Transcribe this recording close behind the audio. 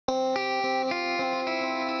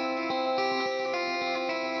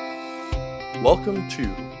Welcome to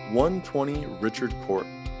 120 Richard Court,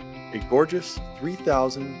 a gorgeous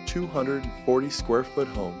 3,240 square foot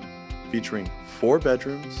home featuring 4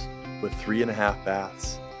 bedrooms with 3.5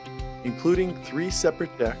 baths, including 3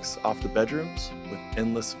 separate decks off the bedrooms with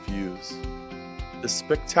endless views. This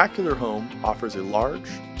spectacular home offers a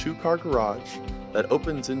large 2-car garage that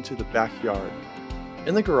opens into the backyard.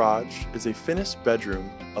 In the garage is a finished bedroom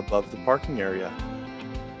above the parking area.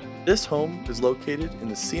 This home is located in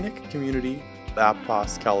the scenic community of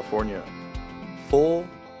Aptos, California, full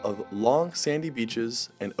of long sandy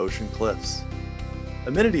beaches and ocean cliffs.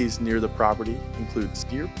 Amenities near the property include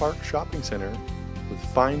Deer Park Shopping Center with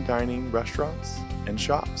fine dining restaurants and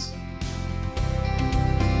shops.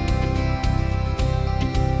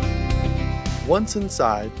 Once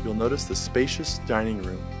inside, you'll notice the spacious dining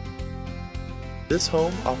room. This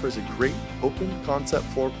home offers a great open concept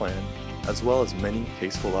floor plan as well as many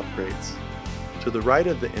tasteful upgrades. To the right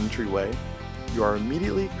of the entryway, you are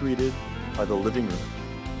immediately greeted by the living room.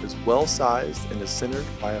 It is well sized and is centered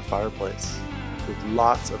by a fireplace with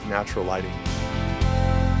lots of natural lighting.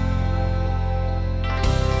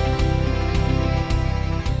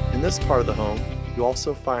 In this part of the home, you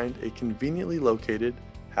also find a conveniently located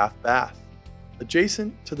half bath.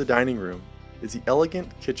 Adjacent to the dining room is the elegant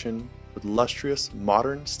kitchen with lustrous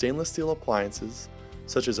modern stainless steel appliances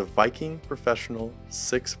such as a Viking Professional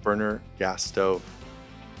 6-burner gas stove,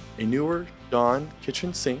 a newer Dawn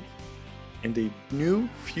kitchen sink, and a new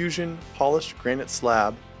Fusion polished granite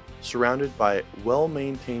slab surrounded by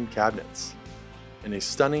well-maintained cabinets, and a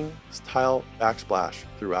stunning tile backsplash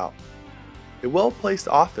throughout. A well-placed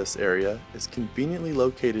office area is conveniently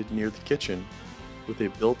located near the kitchen with a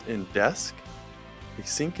built-in desk, a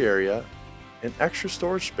sink area, and extra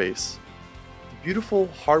storage space. The beautiful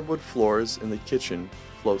hardwood floors in the kitchen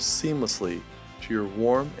flow seamlessly to your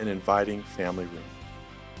warm and inviting family room.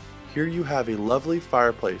 Here you have a lovely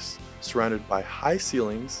fireplace surrounded by high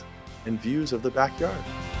ceilings and views of the backyard.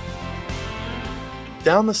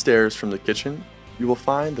 Down the stairs from the kitchen, you will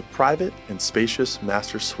find the private and spacious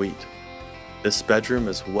master suite. This bedroom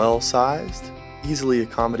is well sized, easily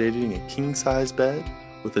accommodating a king-size bed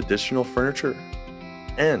with additional furniture,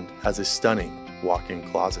 and has a stunning walk-in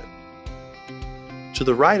closet. To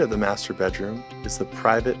the right of the master bedroom is the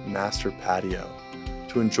private master patio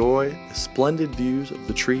to enjoy the splendid views of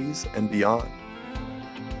the trees and beyond.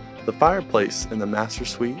 The fireplace in the master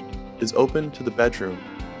suite is open to the bedroom,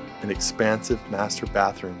 an expansive master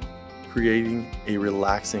bathroom, creating a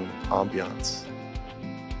relaxing ambiance.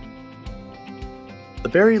 The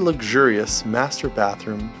very luxurious master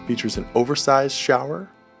bathroom features an oversized shower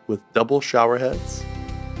with double shower heads.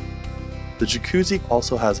 The jacuzzi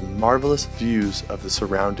also has marvelous views of the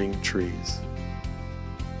surrounding trees.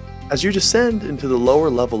 As you descend into the lower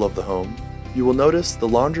level of the home, you will notice the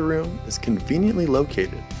laundry room is conveniently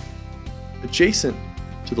located. Adjacent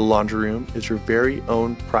to the laundry room is your very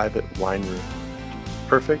own private wine room,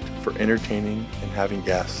 perfect for entertaining and having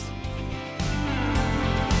guests.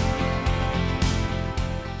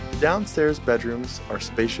 The downstairs bedrooms are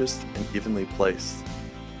spacious and evenly placed,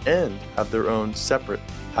 and have their own separate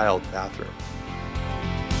tiled bathroom.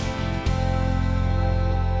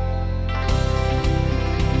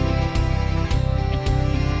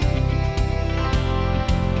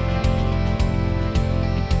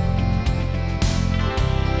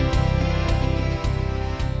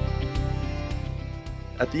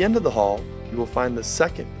 At the end of the hall, you will find the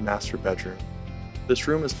second master bedroom. This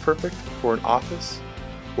room is perfect for an office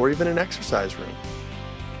or even an exercise room,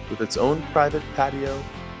 with its own private patio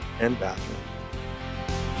and bathroom.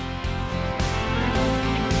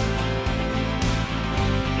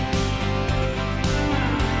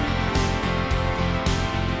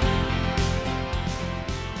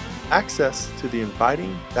 Access to the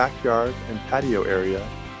inviting backyard and patio area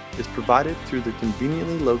is provided through the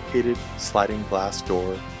conveniently located sliding glass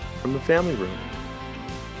door from the family room.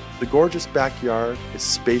 The gorgeous backyard is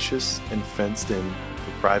spacious and fenced in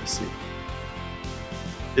for privacy.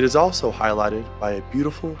 It is also highlighted by a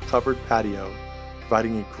beautiful covered patio,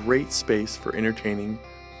 providing a great space for entertaining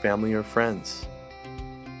family or friends.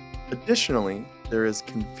 Additionally, there is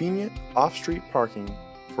convenient off-street parking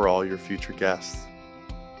for all your future guests.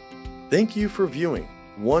 Thank you for viewing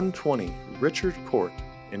 120 Richard Court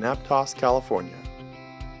in Aptos, California,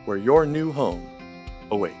 where your new home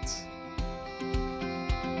awaits.